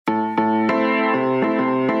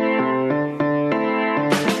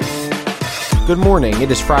Good morning. It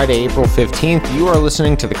is Friday, April 15th. You are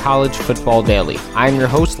listening to the College Football Daily. I'm your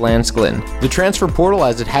host, Lance Glynn. The transfer portal,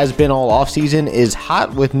 as it has been all offseason, is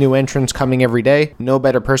hot with new entrants coming every day. No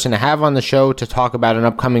better person to have on the show to talk about an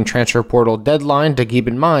upcoming transfer portal deadline to keep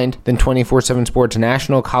in mind than 24/7 Sports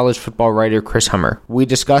national college football writer Chris Hummer. We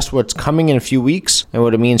discussed what's coming in a few weeks and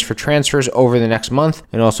what it means for transfers over the next month,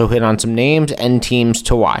 and also hit on some names and teams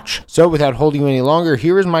to watch. So without holding you any longer,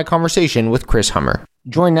 here is my conversation with Chris Hummer.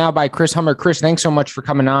 Joined now by Chris Hummer. Chris, thanks so much for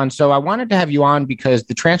coming on. So I wanted to have you on because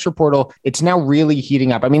the transfer portal, it's now really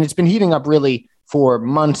heating up. I mean, it's been heating up really for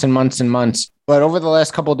months and months and months. But over the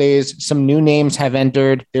last couple of days, some new names have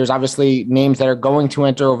entered. There's obviously names that are going to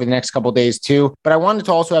enter over the next couple of days too. But I wanted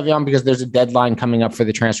to also have you on because there's a deadline coming up for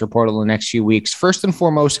the transfer portal in the next few weeks. First and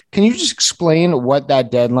foremost, can you just explain what that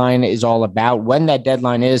deadline is all about, when that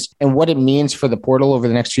deadline is, and what it means for the portal over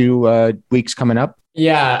the next few weeks coming up?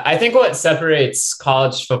 Yeah, I think what separates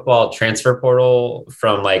college football transfer portal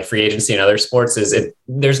from like free agency and other sports is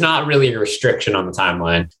there's not really a restriction on the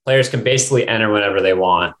timeline. Players can basically enter whenever they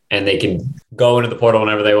want, and they can go into the portal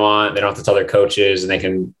whenever they want. They don't have to tell their coaches, and they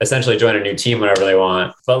can essentially join a new team whenever they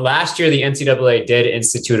want. But last year, the NCAA did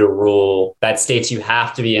institute a rule that states you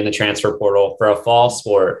have to be in the transfer portal for a fall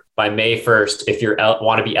sport by May 1st if you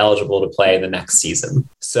want to be eligible to play the next season.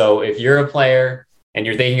 So if you're a player and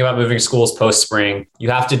you're thinking about moving schools post-spring, you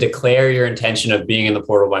have to declare your intention of being in the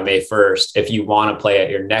portal by May 1st if you want to play at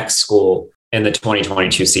your next school in the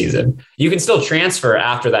 2022 season. You can still transfer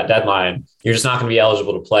after that deadline. You're just not going to be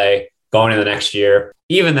eligible to play going into the next year.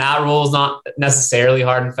 Even that rule is not necessarily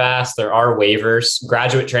hard and fast. There are waivers.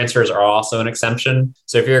 Graduate transfers are also an exemption.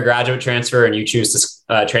 So if you're a graduate transfer and you choose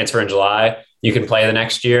to transfer in July, you can play the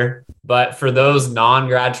next year. But for those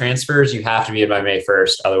non-grad transfers, you have to be in by May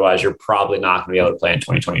 1st. Otherwise, you're probably not going to be able to play in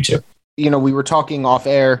 2022. You know, we were talking off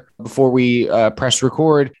air before we pressed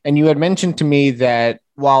record, and you had mentioned to me that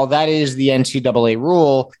while that is the NCAA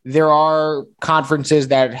rule, there are conferences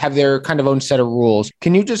that have their kind of own set of rules.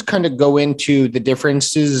 Can you just kind of go into the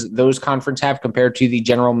differences those conferences have compared to the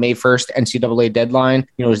general May 1st NCAA deadline?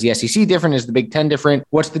 You know, is the SEC different? Is the Big Ten different?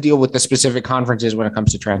 What's the deal with the specific conferences when it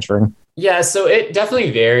comes to transferring? Yeah, so it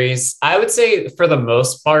definitely varies. I would say for the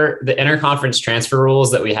most part, the interconference transfer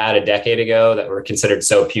rules that we had a decade ago that were considered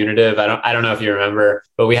so punitive. I don't know if you remember,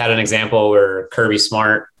 but we had an example where Kirby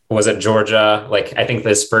Smart was at Georgia, like I think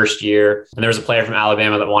this first year. And there was a player from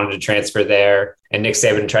Alabama that wanted to transfer there, and Nick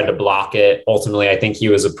Saban tried to block it. Ultimately, I think he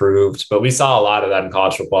was approved. But we saw a lot of that in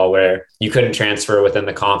college football where you couldn't transfer within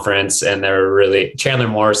the conference. And there were really, Chandler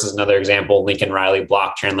Morris is another example. Lincoln Riley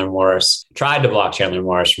blocked Chandler Morris, tried to block Chandler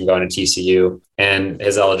Morris from going to TCU and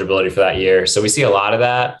his eligibility for that year. So we see a lot of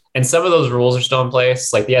that. And some of those rules are still in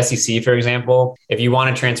place. Like the SEC, for example, if you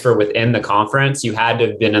want to transfer within the conference, you had to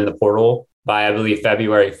have been in the portal by, I believe,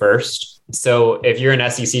 February 1st. So if you're an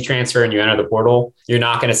SEC transfer and you enter the portal, you're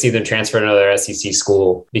not going to see them transfer to another SEC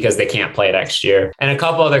school because they can't play next year. And a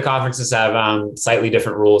couple other conferences have slightly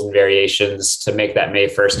different rules and variations to make that May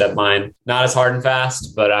 1st deadline not as hard and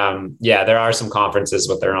fast. But yeah, there are some conferences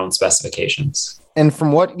with their own specifications. And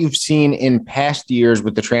from what you've seen in past years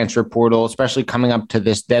with the transfer portal, especially coming up to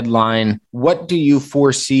this deadline, what do you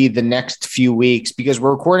foresee the next few weeks? Because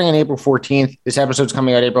we're recording on April 14th. This episode's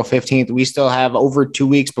coming out April 15th. We still have over 2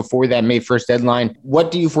 weeks before that May 1st deadline.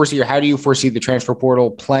 What do you foresee, or how do you foresee the transfer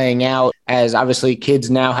portal playing out, as obviously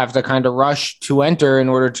kids now have to kind of rush to enter in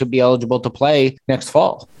order to be eligible to play next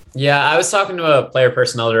fall? Yeah, I was talking to a player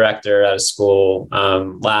personnel director at a school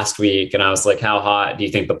last week, and I was like, how hot do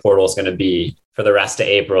you think the portal is going to be for the rest of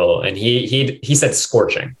April? And he said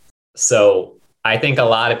scorching. So I think a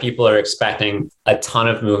lot of people are expecting a ton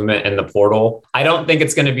of movement in the portal. I don't think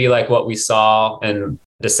it's going to be like what we saw in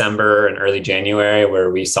December and early January,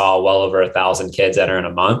 where we saw well over 1,000 kids enter in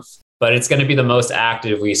a month. But it's going to be the most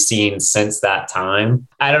active we've seen since that time.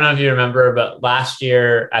 I don't know if you remember, but last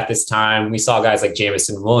year at this time, we saw guys like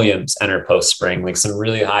Jamison Williams enter post-spring. Like some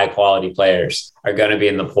really high quality players are going to be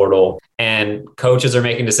in the portal. And coaches are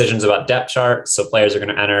making decisions about depth charts. So players are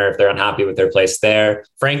going to enter if they're unhappy with their place there.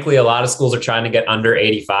 Frankly, a lot of schools are trying to get under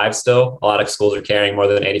 85 still. A lot of schools are carrying more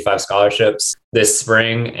than 85 scholarships this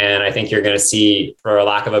spring. And I think you're going to see, for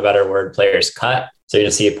lack of a better word, players cut. So you're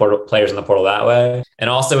going to see players in the portal that way. And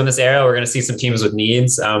also in this era, we're going to see some teams with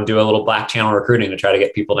needs do a little black channel recruiting to try to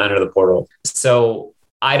get people to enter the portal. So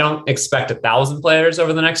I don't expect 1,000 players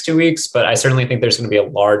over the next 2 weeks, but I certainly think there's going to be a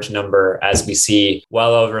large number as we see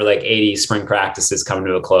well over like 80 spring practices coming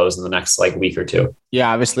to a close in the next like week or two.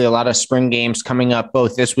 Yeah, obviously a lot of spring games coming up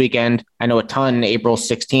both this weekend. I know a ton, April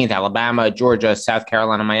 16th, Alabama, Georgia, South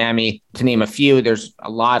Carolina, Miami, to name a few. There's a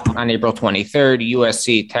lot on April 23rd,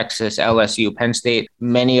 USC, Texas, LSU, Penn State,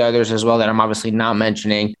 many others as well that I'm obviously not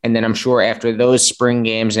mentioning. And then I'm sure after those spring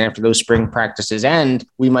games and after those spring practices end,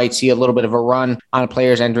 we might see a little bit of a run on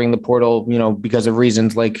players entering the portal, because of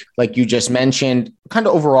reasons like you just mentioned. Kind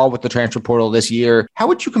of overall with the transfer portal this year, how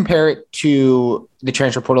would you compare it to the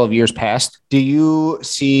transfer portal of years past? Do you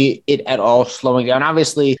see it at all slowing down?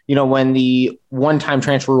 Obviously, when the one-time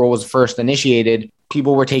transfer rule was first initiated,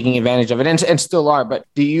 people were taking advantage of it and still are. But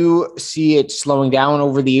do you see it slowing down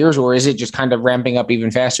over the years, or is it just kind of ramping up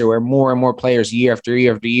even faster where more and more players year after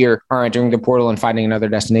year after year are entering the portal and finding another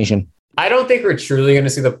destination? I don't think we're truly going to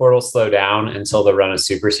see the portal slow down until the run of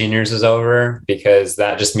super seniors is over, because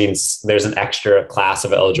that just means there's an extra class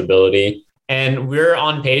of eligibility. And we're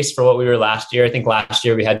on pace for what we were last year. I think last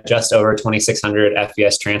year we had just over 2,600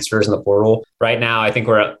 FBS transfers in the portal. Right now, I think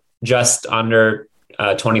we're at just under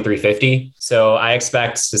 2,350. So I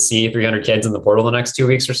expect to see 300 kids in the portal the next 2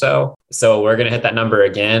 weeks or so. So we're going to hit that number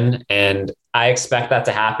again. And I expect that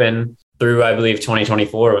to happen through, I believe,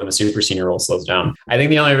 2024 when the super senior rule slows down. I think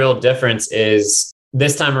the only real difference is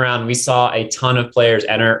this time around, we saw a ton of players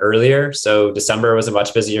enter earlier. So December was a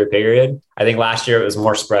much busier period. I think last year it was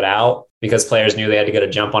more spread out because players knew they had to get a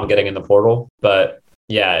jump on getting in the portal. But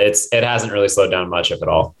yeah, it hasn't really slowed down much, if at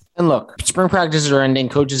all. And look, spring practices are ending.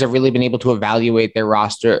 Coaches have really been able to evaluate their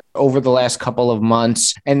roster over the last couple of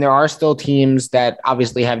months. And there are still teams that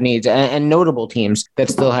obviously have needs and notable teams that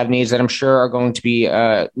still have needs that I'm sure are going to be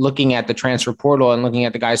looking at the transfer portal and looking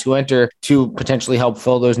at the guys who enter to potentially help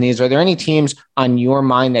fill those needs. Are there any teams on your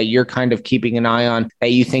mind that you're kind of keeping an eye on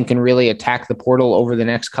that you think can really attack the portal over the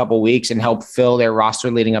next couple of weeks and help fill their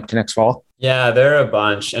roster leading up to next fall? Yeah, there are a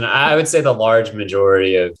bunch. And I would say the large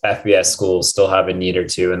majority of FBS schools still have a need or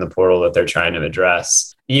two in the portal that they're trying to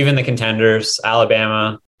address. Even the contenders,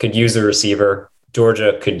 Alabama could use a receiver.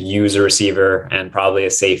 Georgia could use a receiver and probably a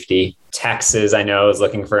safety. Texas, I know, is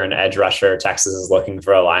looking for an edge rusher. Texas is looking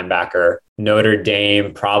for a linebacker. Notre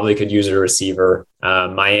Dame probably could use a receiver.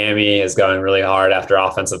 Miami is going really hard after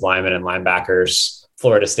offensive linemen and linebackers.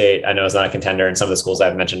 Florida State, I know, is not a contender, and some of the schools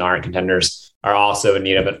I've mentioned aren't contenders, are also in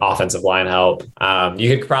need of an offensive line help.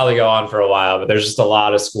 You could probably go on for a while, but there's just a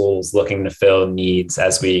lot of schools looking to fill needs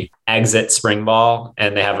as we exit spring ball,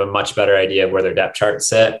 and they have a much better idea of where their depth charts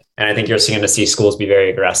sit. And I think you're going to see schools be very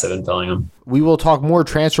aggressive in filling them. We will talk more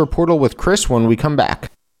transfer portal with Chris when we come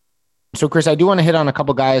back. So, Chris, I do want to hit on a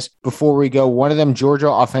couple guys before we go. One of them, Georgia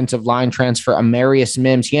offensive line transfer, Amarius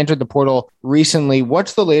Mims. He entered the portal recently.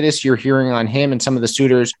 What's the latest you're hearing on him and some of the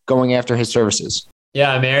suitors going after his services?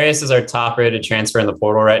 Yeah, Marius is our top-rated transfer in the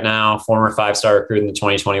portal right now, former five-star recruit in the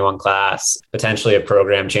 2021 class, potentially a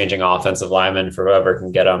program-changing offensive lineman for whoever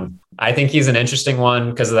can get him. I think he's an interesting one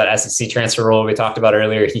because of that SEC transfer rule we talked about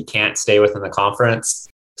earlier. He can't stay within the conference.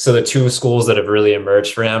 So the two schools that have really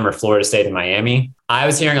emerged for him are Florida State and Miami. I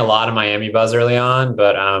was hearing a lot of Miami buzz early on,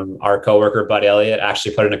 but our coworker, Bud Elliott,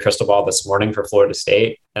 actually put in a crystal ball this morning for Florida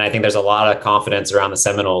State. And I think there's a lot of confidence around the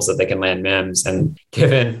Seminoles that they can land Mims. And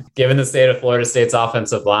given the state of Florida State's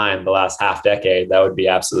offensive line the last half decade, that would be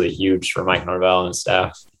absolutely huge for Mike Norvell and his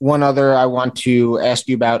staff. One other I want to ask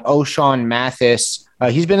you about, O'Shawn Mathis.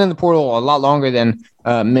 He's been in the portal a lot longer than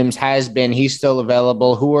Mims has been. He's still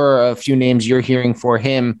available. Who are a few names you're hearing for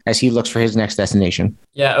him as he looks for his next destination?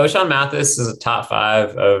 Yeah, O'Shawn Mathis is a top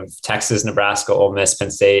 5 of Texas, Nebraska, Ole Miss, Penn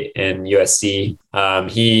State, and USC.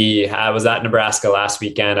 He was at Nebraska last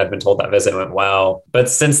weekend. I've been told that visit went well. But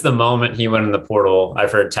since the moment he went in the portal,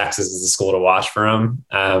 I've heard Texas is the school to watch for him.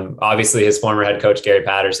 Obviously, his former head coach, Gary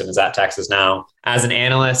Patterson, is at Texas now as an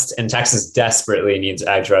analyst, and Texas desperately needs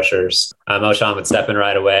edge rushers. O'Shawn would step in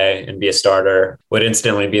right away and be a starter, would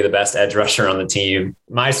instantly be the best edge rusher on the team.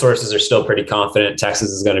 My sources are still pretty confident Texas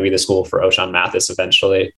is going to be the school for O'Shawn Mathis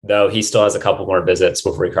eventually, though he still has a couple more visits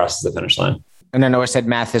before he crosses the finish line. And I know I said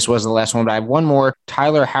Mathis was the last one, but I have one more.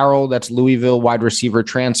 Tyler Harrell, that's Louisville wide receiver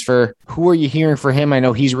transfer. Who are you hearing for him? I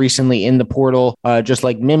know he's recently in the portal, just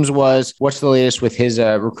like Mims was. What's the latest with his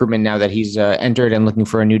recruitment now that he's entered and looking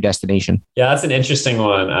for a new destination? Yeah, that's an interesting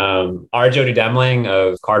one. Our Jody Demling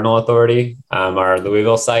of Cardinal Authority, our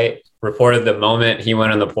Louisville site, reported the moment he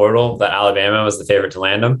went in the portal that Alabama was the favorite to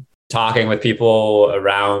land him. Talking with people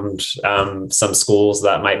around some schools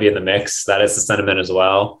that might be in the mix, that is the sentiment as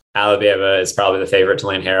well. Alabama is probably the favorite to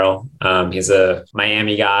land Harrell. He's a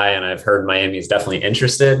Miami guy, and I've heard Miami is definitely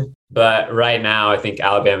interested. But right now, I think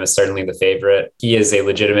Alabama is certainly the favorite. He is a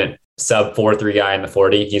legitimate sub 4.3 guy in the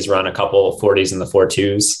 40. He's run a couple 40s in the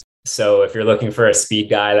 4.2s. So if you're looking for a speed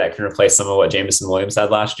guy that can replace some of what Jameson Williams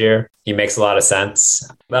had last year, he makes a lot of sense.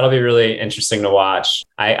 That'll be really interesting to watch.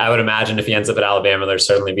 I would imagine if he ends up at Alabama, there'll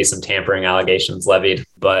certainly be some tampering allegations levied,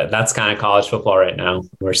 but that's kind of college football right now.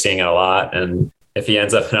 We're seeing it a lot. And if he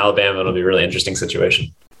ends up in Alabama, it'll be a really interesting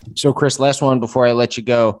situation. So, Chris, last one before I let you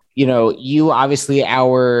go. You obviously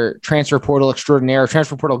our transfer portal extraordinaire,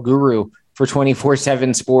 transfer portal guru for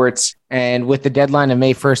 24/7 Sports. And with the deadline of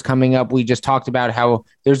May 1st coming up, we just talked about how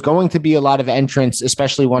there's going to be a lot of entrants,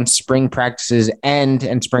 especially once spring practices end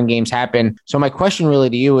and spring games happen. So my question really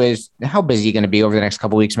to you is, how busy are you going to be over the next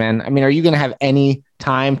couple of weeks, man? I mean, are you going to have any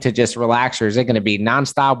time to just relax, or is it going to be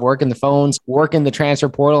nonstop working the phones, working the transfer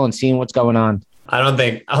portal, and seeing what's going on? I don't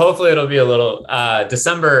think, hopefully it'll be a little,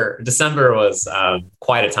 December was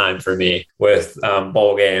quite a time for me with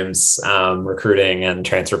bowl games, recruiting and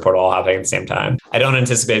transfer portal all happening at the same time. I don't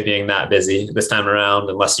anticipate being that busy this time around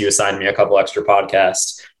unless you assign me a couple extra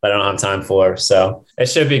podcasts that I don't have time for. So it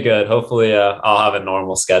should be good. Hopefully I'll have a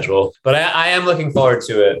normal schedule, but I am looking forward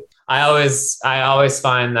to it. I always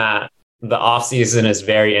find that the offseason is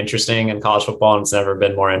very interesting in college football, and it's never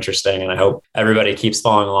been more interesting. And I hope everybody keeps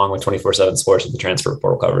following along with 24/7 Sports with the transfer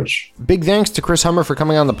portal coverage. Big thanks to Chris Hummer for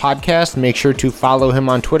coming on the podcast. Make sure to follow him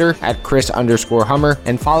on Twitter at Chris_Hummer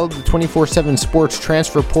and follow the 24/7 Sports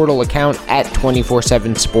transfer portal account at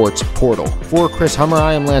 24/7 Sports Portal. For Chris Hummer,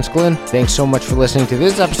 I am Lance Glynn. Thanks so much for listening to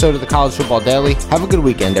this episode of the College Football Daily. Have a good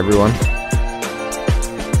weekend, everyone.